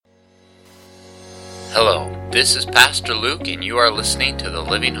Hello, this is Pastor Luke, and you are listening to the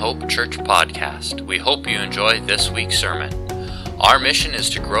Living Hope Church podcast. We hope you enjoy this week's sermon. Our mission is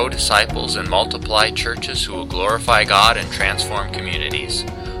to grow disciples and multiply churches who will glorify God and transform communities.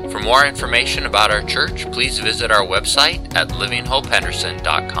 For more information about our church, please visit our website at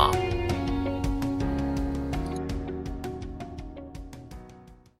livinghopehenderson.com.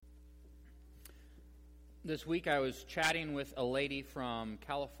 This week I was chatting with a lady from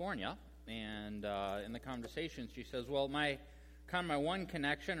California, and in the conversation she says, well, my one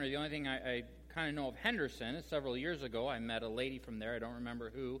connection, or the only thing I kind of know of Henderson is several years ago I met a lady from there, I don't remember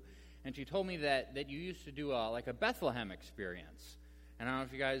who, and she told me that you used to do a Bethlehem experience. And I don't know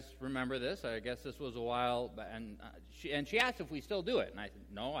if you guys remember this. I guess this was a while, and she asked if we still do it, and I said,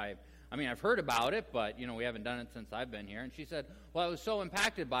 no, I've heard about it, but, we haven't done it since I've been here. And she said, well, I was so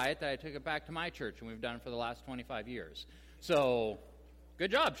impacted by it that I took it back to my church, and we've done it for the last 25 years. So, good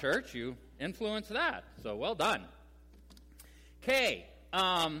job, church. You influenced that. So, well done. Okay,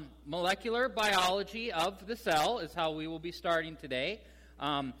 molecular biology of the cell is how we will be starting today.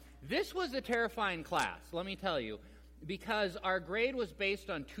 This was a terrifying class, let me tell you, because our grade was based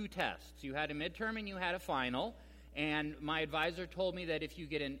on two tests. You had a midterm and you had a final. And my advisor told me that if you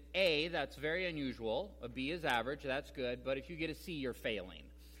get an A, that's very unusual. A B is average, that's good. But if you get a C, you're failing.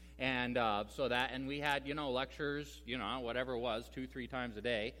 And and we had, lectures, whatever it was, 2-3 times a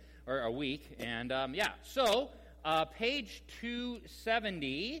day, or a week. And so page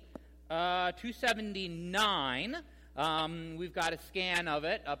 270, 279, we've got a scan of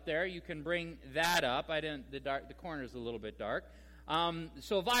it up there. You can bring that up. The corner's a little bit dark.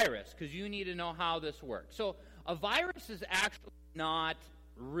 So virus, because you need to know how this works. So a virus is actually not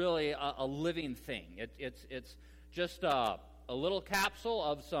really a living thing. It's just a little capsule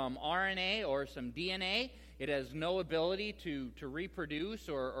of some RNA or some DNA. It has no ability to reproduce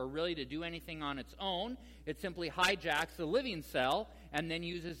or really to do anything on its own. It simply hijacks the living cell and then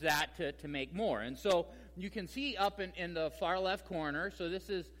uses that to make more. And so you can see up in the far left corner, so this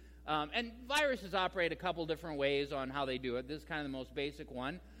is, and viruses operate a couple different ways on how they do it. This is kind of the most basic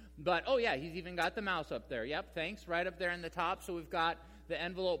one. But, oh yeah, he's even got the mouse up there. Yep, thanks, right up there in the top. So we've got the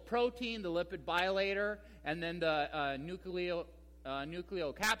envelope protein, the lipid bilayer, and then the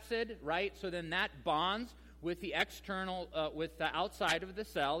nucleocapsid, right? So then that bonds with the external, with the outside of the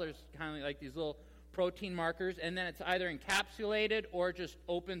cell. There's kind of like these little protein markers, and then it's either encapsulated or just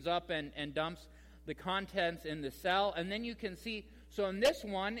opens up and dumps the contents in the cell. And then you can see, so in this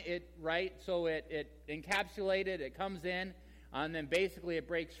one, it encapsulated, it comes in, and then basically it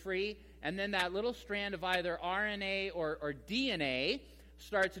breaks free, and then that little strand of either RNA or DNA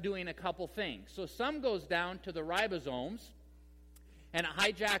starts doing a couple things. So some goes down to the ribosomes, and it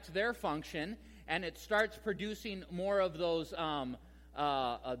hijacks their function, and it starts producing more of those,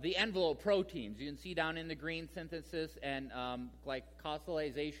 the envelope proteins. You can see down in the green synthesis and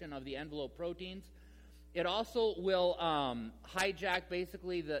glycosylation of the envelope proteins. It also will hijack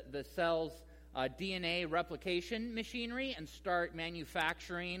basically the cell's DNA replication machinery and start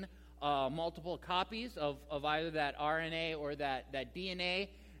manufacturing multiple copies of either that RNA or that DNA,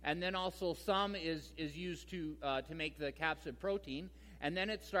 and then also some is used to make the capsid protein, and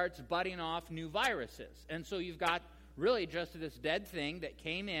then it starts budding off new viruses. And so you've got really just this dead thing that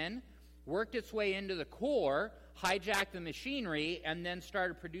came in, worked its way into the core, hijacked the machinery, and then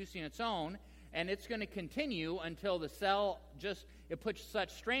started producing its own, and it's going to continue until the cell it puts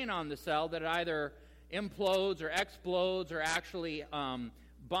such strain on the cell that it either implodes or explodes or actually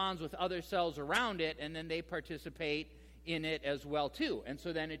bonds with other cells around it, and then they participate in it as well too. And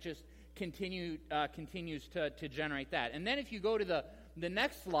so then it just continues to generate that. And then if you go to the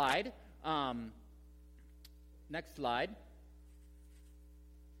next slide,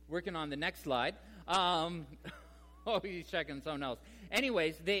 working on the next slide. He's checking something else.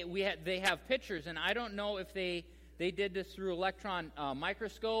 Anyways, they have pictures, and I don't know if they did this through electron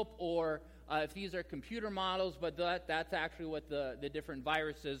microscope or if these are computer models, but that's actually what the different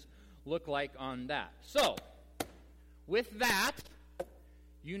viruses look like on that. So, with that,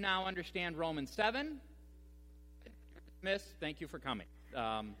 you now understand Romans 7. Miss, thank you for coming.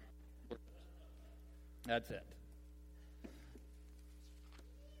 That's it.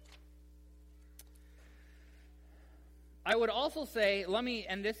 I would also say,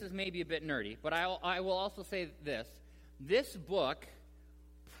 and this is maybe a bit nerdy, but I will also say this. This book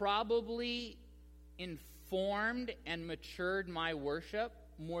probably informed and matured my worship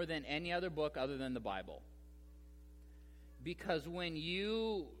more than any other book other than the Bible. Because when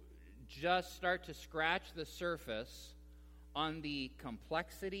you just start to scratch the surface on the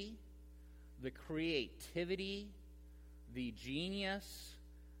complexity, the creativity, the genius,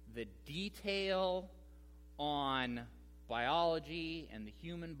 the detail, on biology and the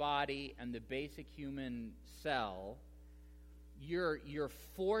human body and the basic human cell, you're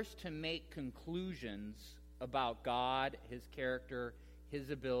forced to make conclusions about God, His character, His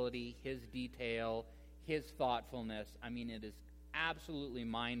ability, His detail, His thoughtfulness. I mean, it is absolutely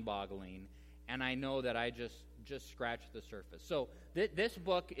mind-boggling, and I know that I just scratched the surface. So this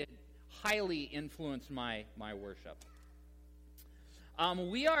book, it highly influenced my worship.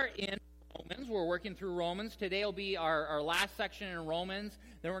 We are in Romans. We're working through Romans. Today will be our last section in Romans.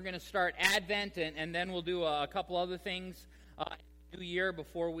 Then we're going to start Advent, and then we'll do a couple other things New Year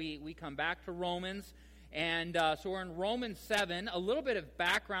before we come back to Romans. And so we're in Romans 7. A little bit of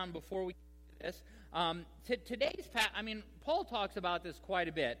background before we get to this. Today's Paul talks about this quite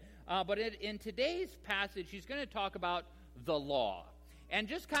a bit. But in today's passage, he's going to talk about the law. And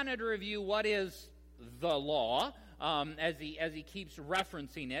just kind of to review, what is the law, as he keeps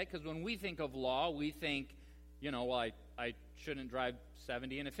referencing it, because when we think of law, we think, I shouldn't drive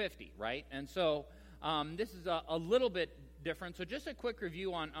 70 and a 50, right? And so this is a little bit different. So just a quick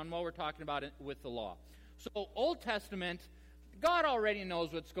review on what we're talking about with the law. So Old Testament, God already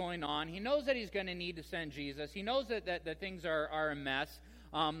knows what's going on. He knows that He's going to need to send Jesus. He knows that things are a mess.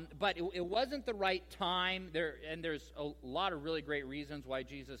 But it wasn't the right time. There's a lot of really great reasons why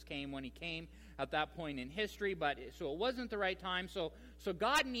Jesus came when He came at that point in history. So it wasn't the right time. So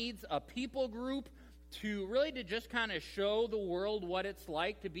God needs a people group to just kind of show the world what it's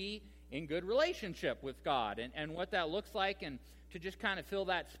like to be in good relationship with God and what that looks like, and to just kind of fill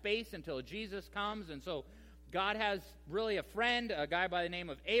that space until Jesus comes. And so God has really a friend, a guy by the name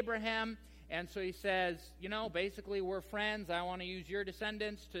of Abraham. And so He says, basically we're friends. I want to use your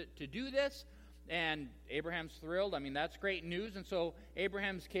descendants to do this. And Abraham's thrilled. I mean, that's great news. And so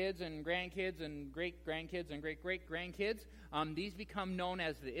Abraham's kids and grandkids and great-grandkids and great-great-grandkids, these become known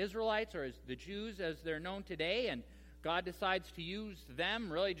as the Israelites, or as the Jews as they're known today. And God decides to use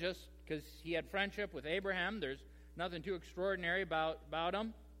them really just because He had friendship with Abraham. There's nothing too extraordinary about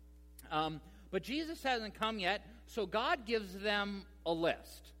them. But Jesus hasn't come yet, so God gives them a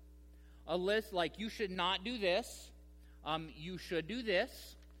list. A list like, you should not do this, you should do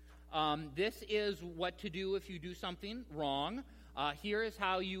this, this is what to do if you do something wrong, here is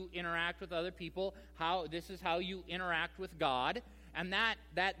how you interact with other people, this is how you interact with God. And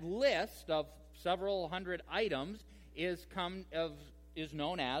that list of several hundred items is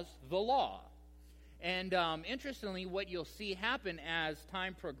known as the law. And interestingly, what you'll see happen as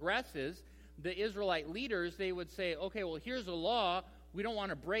time progresses, the Israelite leaders, they would say, okay, well, here's a law. We don't want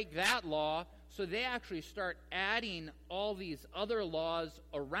to break that law. So they actually start adding all these other laws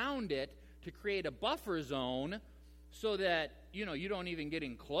around it to create a buffer zone so that, you don't even get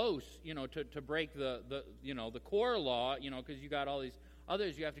in close, to break the core law, because you got all these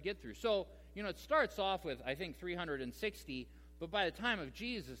others you have to get through. So, it starts off with, I think, 360, but by the time of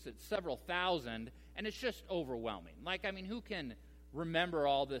Jesus, it's several thousand, and it's just overwhelming. Who can remember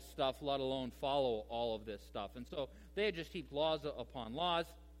all this stuff, let alone follow all of this stuff? And so they had just heaped laws upon laws.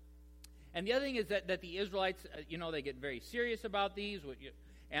 And the other thing is that the Israelites, they get very serious about these,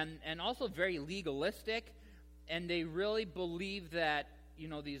 and also very legalistic, and they really believe that,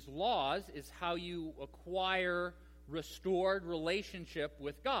 these laws is how you acquire restored relationship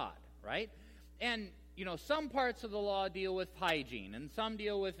with God, right? And, some parts of the law deal with hygiene, and some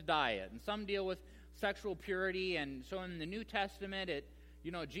deal with diet, and some deal with sexual purity. And so in the New Testament,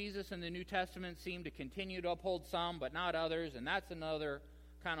 Jesus in the New Testament seemed to continue to uphold some, but not others, and that's another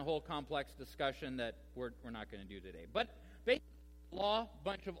kind of whole complex discussion that we're not going to do today. But basically, law, a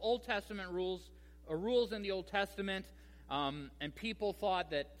bunch of Old Testament rules in the Old Testament, and people thought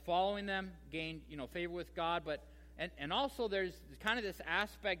that following them gained, favor with God. And also there's kind of this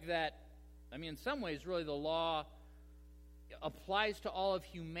aspect that, in some ways, really the law applies to all of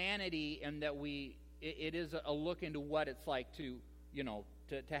humanity, and that it is a look into what it's like to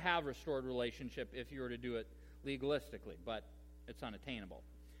have restored relationship if you were to do it legalistically, but it's unattainable.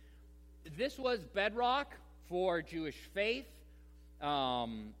 This was bedrock for Jewish faith.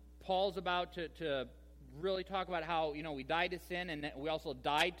 Paul's about to really talk about how we died to sin, and that we also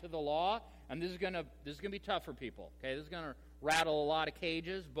died to the law. And this is gonna be tough for people. Okay, this is gonna rattle a lot of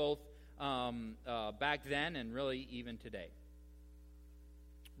cages, both back then and really even today.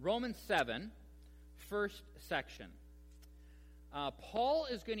 Romans 7, first section. Paul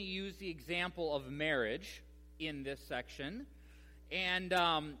is going to use the example of marriage in this section, and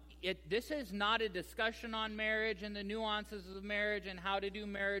this is not a discussion on marriage and the nuances of marriage and how to do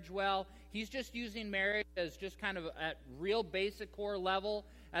marriage well. He's just using marriage as just kind of at real basic core level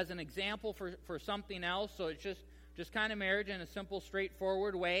as an example for something else. So it's just kind of marriage in a simple,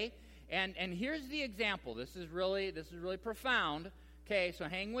 straightforward way. And here's the example. This is really profound. Okay, so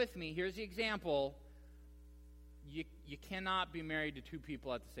hang with me. Here's the example. You cannot be married to two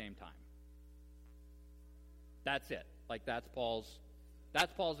people at the same time. That's it. Like that's Paul's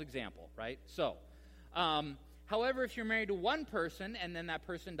example, right? So, however, if you're married to one person and then that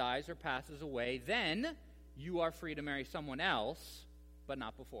person dies or passes away, then you are free to marry someone else, but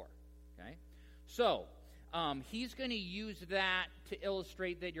not before. Okay? So, he's going to use that to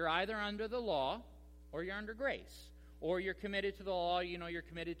illustrate that you're either under the law or you're under grace. Or you're committed to the law, you're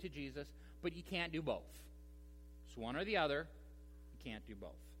committed to Jesus, but you can't do both. It's one or the other. You can't do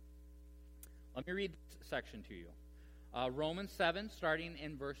both. Let me read this section to you. Romans 7, starting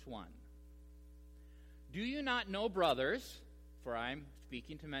in verse 1. Do you not know, brothers, for I'm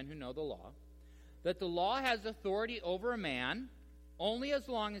speaking to men who know the law, that the law has authority over a man only as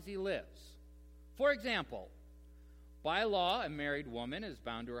long as he lives? For example, by law, a married woman is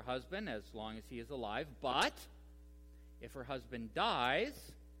bound to her husband as long as he is alive, but if her husband dies,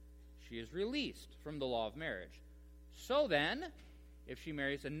 she is released from the law of marriage. So then, if she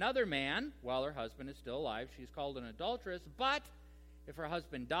marries another man while her husband is still alive, she is called an adulteress. But if her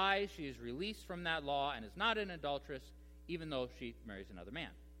husband dies, she is released from that law and is not an adulteress, even though she marries another man.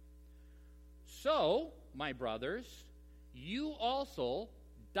 So, my brothers, you also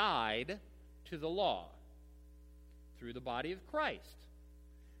died to the law through the body of Christ,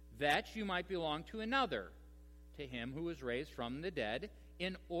 that you might belong to another, to him who was raised from the dead,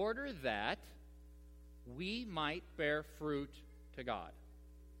 in order that we might bear fruit to God.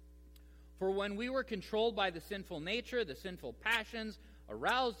 For when we were controlled by the sinful nature, the sinful passions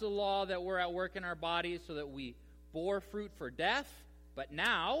aroused the law that were at work in our bodies so that we bore fruit for death. But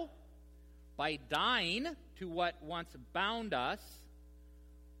now, by dying to what once bound us,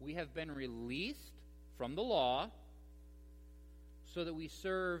 we have been released from the law so that we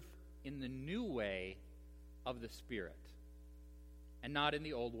serve in the new way of the Spirit and not in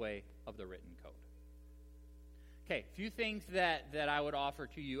the old way of the written code. Okay, a few things that I would offer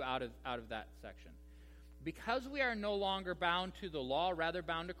to you out of that section. Because we are no longer bound to the law, rather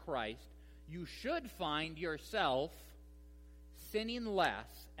bound to Christ, you should find yourself sinning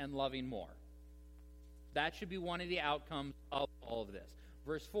less and loving more. That should be one of the outcomes of all of this.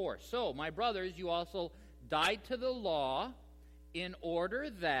 Verse 4, so, my brothers, you also died to the law in order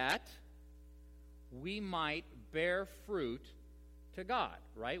that we might bear fruit to God,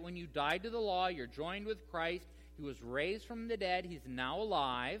 right? When you died to the law, you're joined with Christ. He was raised from the dead. He's now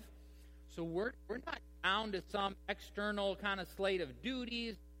alive. So we're not bound to some external kind of slate of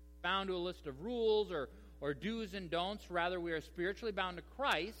duties, bound to a list of rules or do's and don'ts. Rather, we are spiritually bound to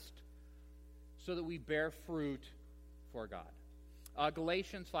Christ so that we bear fruit for God.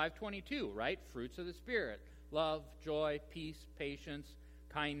 Galatians 5:22, right? Fruits of the Spirit. Love, joy, peace, patience,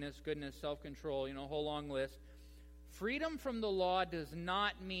 kindness, goodness, self-control, a whole long list. Freedom from the law does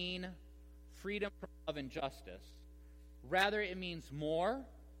not mean freedom from love and justice. Rather, it means more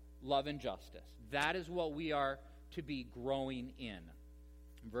love and justice. That is what we are to be growing in.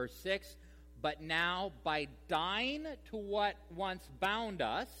 Verse 6, but now by dying to what once bound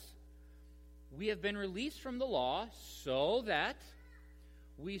us, we have been released from the law so that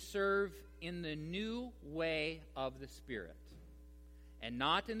we serve in the new way of the Spirit and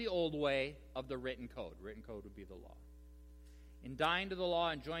not in the old way of the written code. Written code would be the law. In dying to the law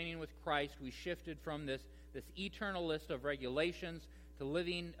and joining with Christ, we shifted from this eternal list of regulations to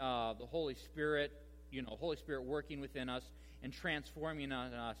living the Holy Spirit, Holy Spirit working within us and transforming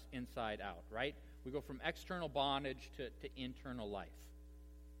us inside out, right? We go from external bondage to internal life.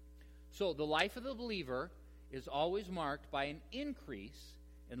 So the life of the believer is always marked by an increase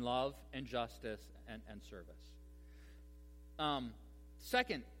in love and justice and service.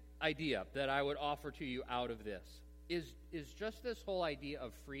 Second idea that I would offer to you out of this is just this whole idea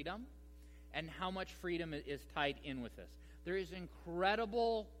of freedom and how much freedom is tied in with this. There is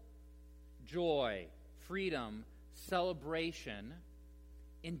incredible joy, freedom, celebration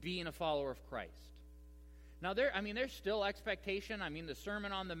in being a follower of Christ. Now, there's still expectation. The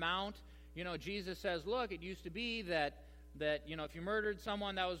Sermon on the Mount, Jesus says, look, it used to be that if you murdered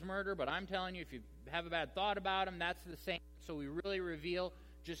someone, that was murder, but I'm telling you, if you have a bad thought about him, that's the same. So we really reveal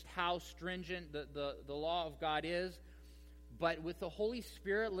just how stringent the law of God is. But with the Holy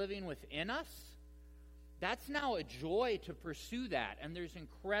Spirit living within us, that's now a joy to pursue that. And there's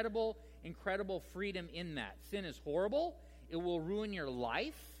incredible, incredible freedom in that. Sin is horrible. It will ruin your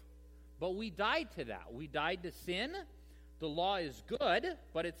life. But we died to that. We died to sin. The law is good,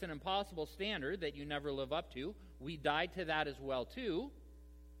 but it's an impossible standard that you never live up to. We died to that as well, too.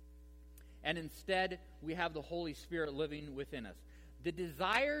 And instead, we have the Holy Spirit living within us. The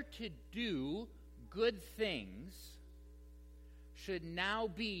desire to do good things should now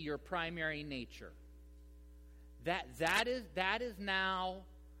be your primary nature. That is now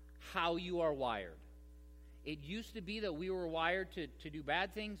how you are wired. It used to be that we were wired to do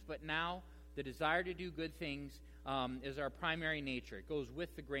bad things, but now the desire to do good things is our primary nature. It goes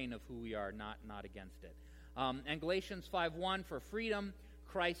with the grain of who we are, not against it. And Galatians 5:1, for freedom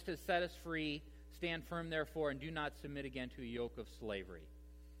Christ has set us free. Stand firm, therefore, and do not submit again to a yoke of slavery.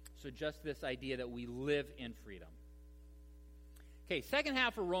 So just this idea that we live in freedom. Okay, second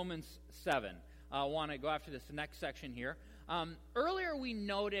half of Romans 7. I want to go after this next section here. Earlier we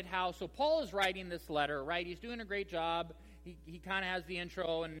noted how, so Paul is writing this letter, right? He's doing a great job. He kind of has the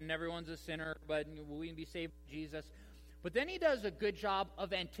intro, and everyone's a sinner, but we can be saved by Jesus. But then he does a good job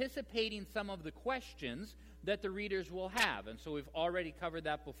of anticipating some of the questions that the readers will have. And so we've already covered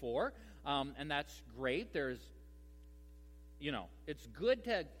that before, and that's great. It's good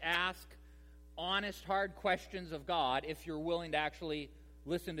to ask honest, hard questions of God if you're willing to actually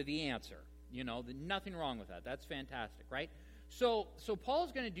listen to the answer. Nothing wrong with that. That's fantastic, right? So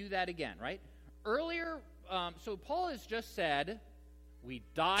Paul's going to do that again, right? Earlier, so Paul has just said, we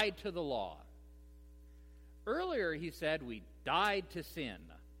died to the law. Earlier, he said, we died to sin.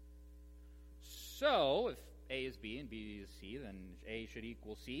 So, if A is B and B is C, then A should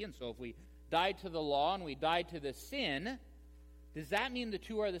equal C. And so if we died to the law and we died to the sin, does that mean the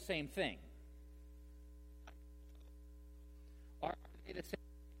two are the same thing? Are they the same?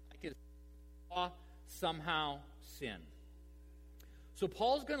 Like, is law somehow sin? So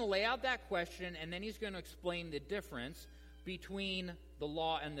Paul's going to lay out that question, and then he's going to explain the difference between the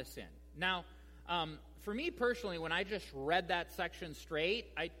law and the sin. Now, for me personally, when I just read that section straight,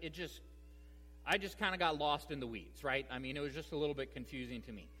 I just kind of got lost in the weeds, right? I mean, it was just a little bit confusing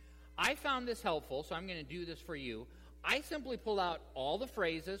to me. I found this helpful, so I'm going to do this for you. I simply pulled out all the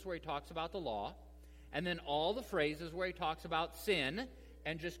phrases where he talks about the law, and then all the phrases where he talks about sin,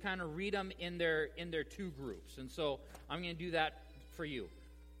 and just kind of read them in their two groups. And so I'm going to do that for you.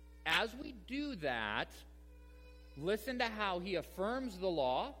 As we do that, listen to how he affirms the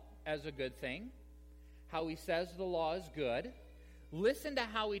law as a good thing, how he says the law is good. Listen to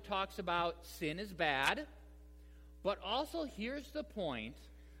how he talks about sin is bad. But also, here's the point,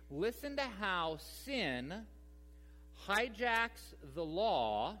 listen to how sin hijacks the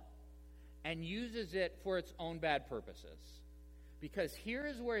law and uses it for its own bad purposes. Because here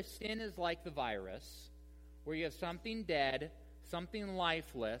is where sin is like the virus, where you have something dead, something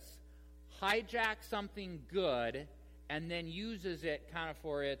lifeless, hijacks something good, and then uses it kind of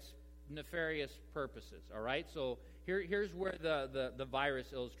for its nefarious purposes. All right? So here's where the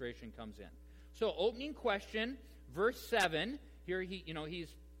virus illustration comes in. So opening question, verse 7, here he's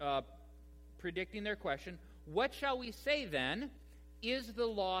predicting their question. What shall we say then? Is the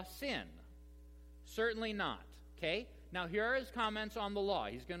law sin? Certainly not. Okay? Now here are his comments on the law.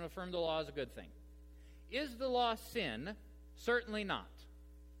 He's going to affirm the law is a good thing. Is the law sin? Certainly not.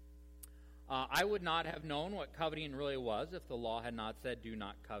 I would not have known what coveting really was if the law had not said do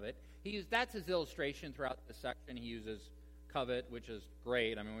not covet. That's his illustration throughout the section. He uses covet, which is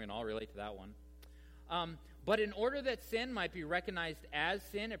great. I mean, we can all relate to that one. But in order that sin might be recognized as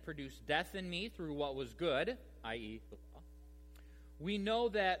sin, it produced death in me through what was good, i.e. the law. We know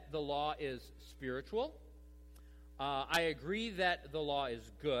that the law is spiritual. I agree that the law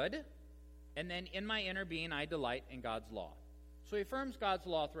is good. And then in my inner being, I delight in God's law. So he affirms God's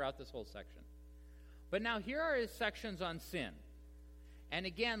law throughout this whole section. But now here are his sections on sin. And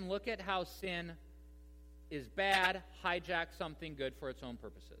again, look at how sin is bad, hijacks something good for its own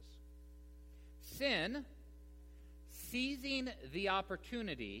purposes. Sin, seizing the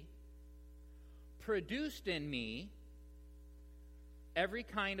opportunity, produced in me every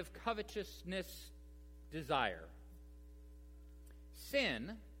kind of covetousness desire.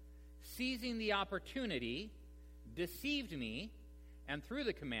 Sin, seizing the opportunity, deceived me, and through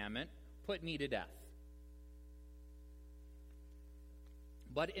the commandment, put me to death.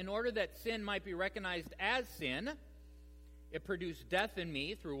 But in order that sin might be recognized as sin, it produced death in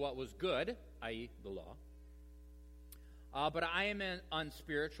me through what was good, i.e. the law. But I am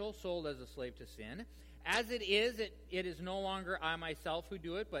unspiritual, sold as a slave to sin. As it is no longer I myself who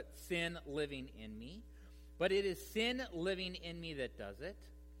do it, but sin living in me. But it is sin living in me that does it,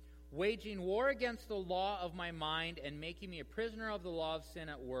 waging war against the law of my mind and making me a prisoner of the law of sin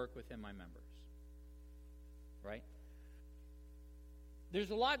at work within my members. Right? There's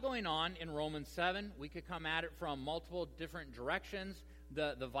a lot going on in Romans 7. We could come at it from multiple different directions.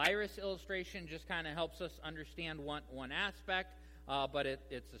 The virus illustration just kind of helps us understand one aspect, but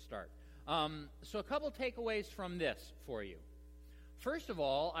it's a start. So a couple takeaways from this for you. First of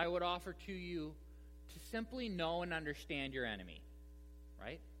all, I would offer to you to simply know and understand your enemy,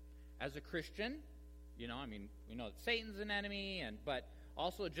 right? As a Christian, we know that Satan's an enemy, but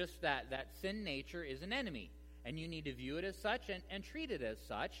also just that sin nature is an enemy. And you need to view it as such and treat it as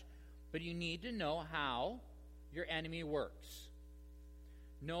such, but you need to know how your enemy works.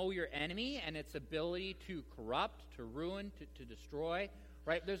 Know your enemy and its ability to corrupt, to ruin, to destroy.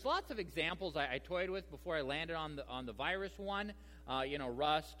 Right? There's lots of examples I toyed with before I landed on the virus one.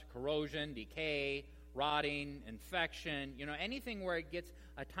 Rust, corrosion, decay, rotting, infection. Anything where it gets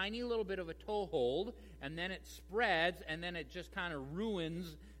a tiny little bit of a toehold, and then it spreads, and then it just kind of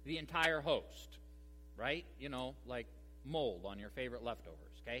ruins the entire host. Right? Like mold on your favorite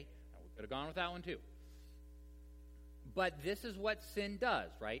leftovers. Okay? We could have gone with that one too. But this is what sin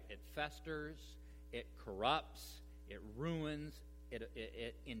does, right? It festers, it corrupts, it ruins,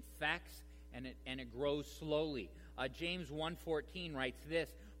 it infects, and it grows slowly. James 1:14 writes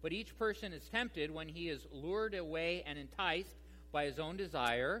this, "But each person is tempted when he is lured away and enticed by his own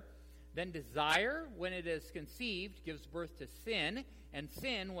desire. Then desire, when it is conceived, gives birth to sin, and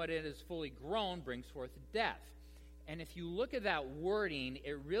sin, when it is fully grown, brings forth death." And if you look at that wording,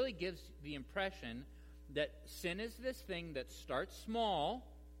 it really gives the impression that sin is this thing that starts small,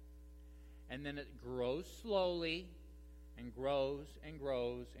 and then it grows slowly, and grows and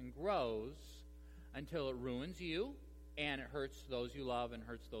grows and grows until it ruins you, and it hurts those you love and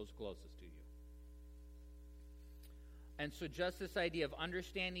hurts those closest to you. And so just this idea of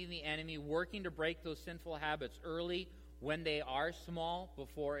understanding the enemy, working to break those sinful habits early when they are small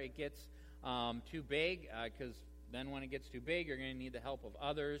before it gets too big, because then when it gets too big, you're going to need the help of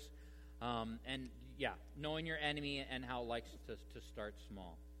others. Knowing your enemy and how it likes to start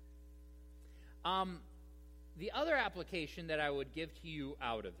small. The other application that I would give to you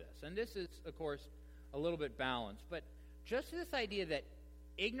out of this, and this is, of course, a little bit balanced, but just this idea that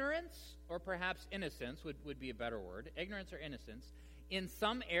ignorance, or perhaps innocence would be a better word, ignorance or innocence, in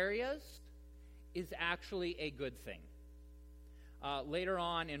some areas is actually a good thing. Later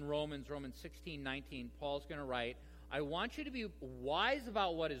on in Romans 16:19, Paul's going to write, "I want you to be wise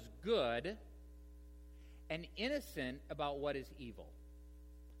about what is good and innocent about what is evil."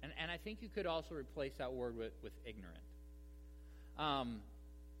 And I think you could also replace that word with ignorant.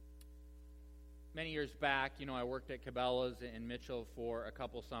 Many years back, I worked at Cabela's in Mitchell for a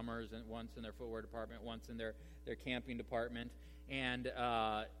couple summers, and once in their footwear department, once in their camping department. And,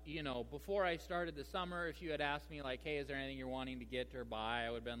 before I started the summer, if you had asked me, like, hey, is there anything you're wanting to get or buy, I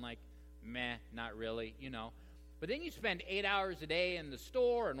would have been like, meh, not really, But then you spend 8 hours a day in the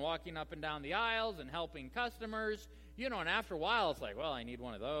store and walking up and down the aisles and helping customers, and after a while it's like, well, I need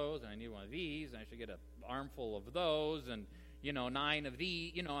one of those, and I need one of these, and I should get an armful of those, and, 9 of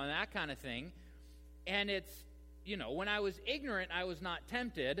these, and that kind of thing. And it's, when I was ignorant, I was not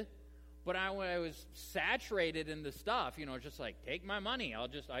tempted, but when I was saturated in the stuff, just like, take my money, I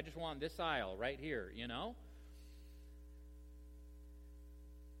just want this aisle right here,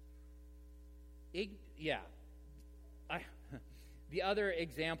 The other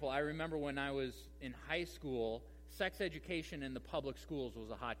example, I remember when I was in high school, sex education in the public schools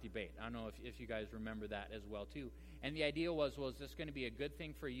was a hot debate. I don't know if you guys remember that as well, too. And the idea was this going to be a good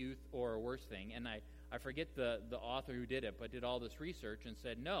thing for youth or a worse thing? And I forget the author who did it, but did all this research and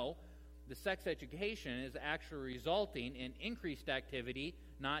said, no, the sex education is actually resulting in increased activity,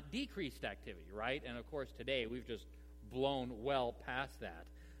 not decreased activity, right? And, of course, today we've just blown well past that.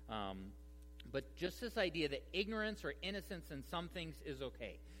 But just this idea that ignorance or innocence in some things is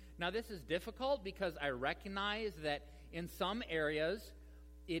okay. Now, this is difficult because I recognize that in some areas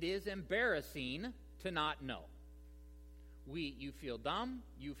it is embarrassing to not know. You feel dumb,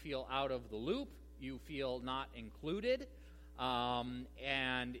 you feel out of the loop, you feel not included,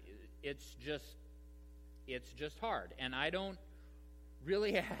 and it's just hard. And I don't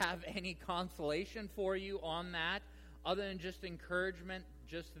really have any consolation for you on that other than just encouragement,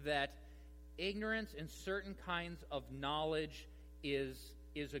 just that ignorance in certain kinds of knowledge is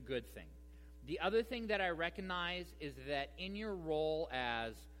a good thing. The other thing that I recognize is that in your role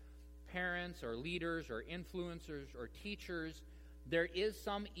as parents or leaders or influencers or teachers, there is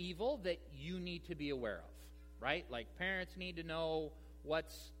some evil that you need to be aware of, right? Like parents need to know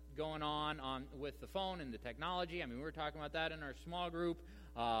what's going on with the phone and the technology. I mean, we were talking about that in our small group.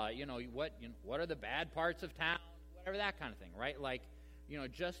 What are the bad parts of town? Whatever, that kind of thing, right? Like,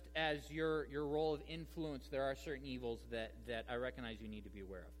 just as your role of influence, there are certain evils that I recognize you need to be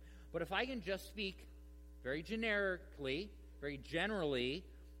aware of. But if I can just speak very generically, very generally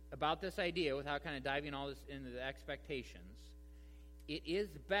about this idea without kind of diving all this into the expectations, it is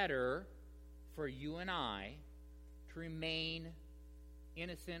better for you and I to remain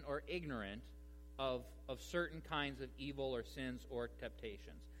innocent or ignorant of certain kinds of evil or sins or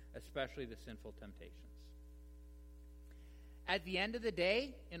temptations, especially the sinful temptations. At the end of the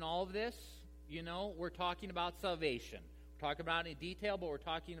day, in all of this, we're talking about salvation. We're talking about it in detail, but we're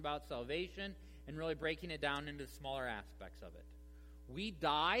talking about salvation and really breaking it down into smaller aspects of it. We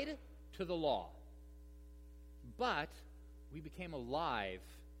died to the law, but we became alive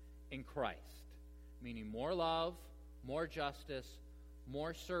in Christ, meaning more love, more justice,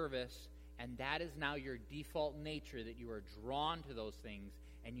 more service, and that is now your default nature, that you are drawn to those things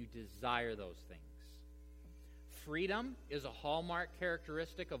and you desire those things. Freedom is a hallmark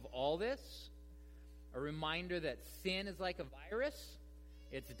characteristic of all this, a reminder that sin is like a virus.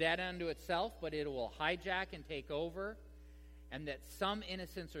 It's dead unto itself, but it will hijack and take over, and that some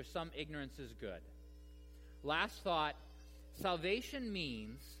innocence or some ignorance is good. Last thought, salvation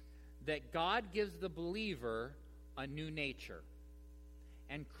means that God gives the believer a new nature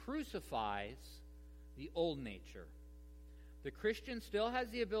and crucifies the old nature. The Christian still has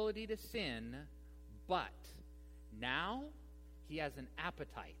the ability to sin, but now he has an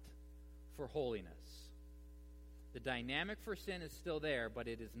appetite for holiness. The dynamic for sin is still there, but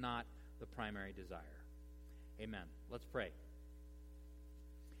it is not the primary desire. Amen. Let's pray.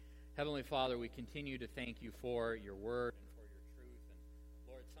 Heavenly Father, we continue to thank you for your word and for your truth. And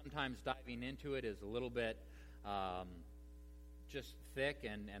Lord, sometimes diving into it is a little bit just thick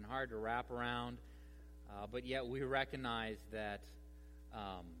and hard to wrap around. But yet we recognize that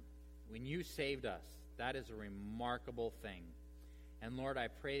when you saved us, that is a remarkable thing. And Lord, I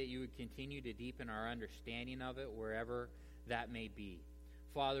pray that you would continue to deepen our understanding of it wherever that may be.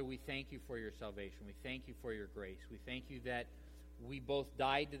 Father, we thank you for your salvation. We thank you for your grace. We thank you that we both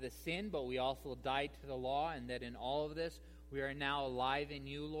died to the sin, but we also died to the law, and that in all of this we are now alive in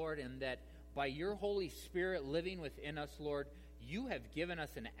you, Lord, and that by your Holy Spirit living within us, Lord, you have given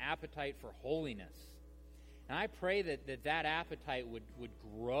us an appetite for holiness. And I pray that appetite would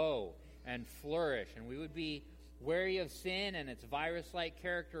grow and flourish, and we would be wary of sin and its virus-like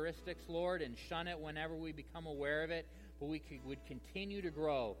characteristics, Lord, and shun it whenever we become aware of it, but we would continue to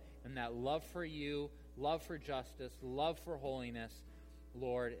grow in that love for you, love for justice, love for holiness,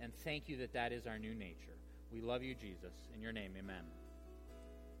 Lord, and thank you that is our new nature. We love you, Jesus. In your name, amen.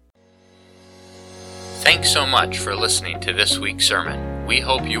 Thanks so much for listening to this week's sermon. We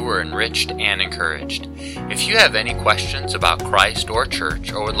hope you were enriched and encouraged. If you have any questions about Christ or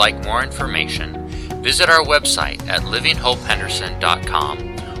church or would like more information, visit our website at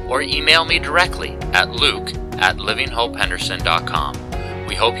livinghopehenderson.com or email me directly at luke@livinghopehenderson.com.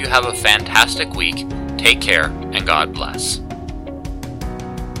 We hope you have a fantastic week. Take care, and God bless.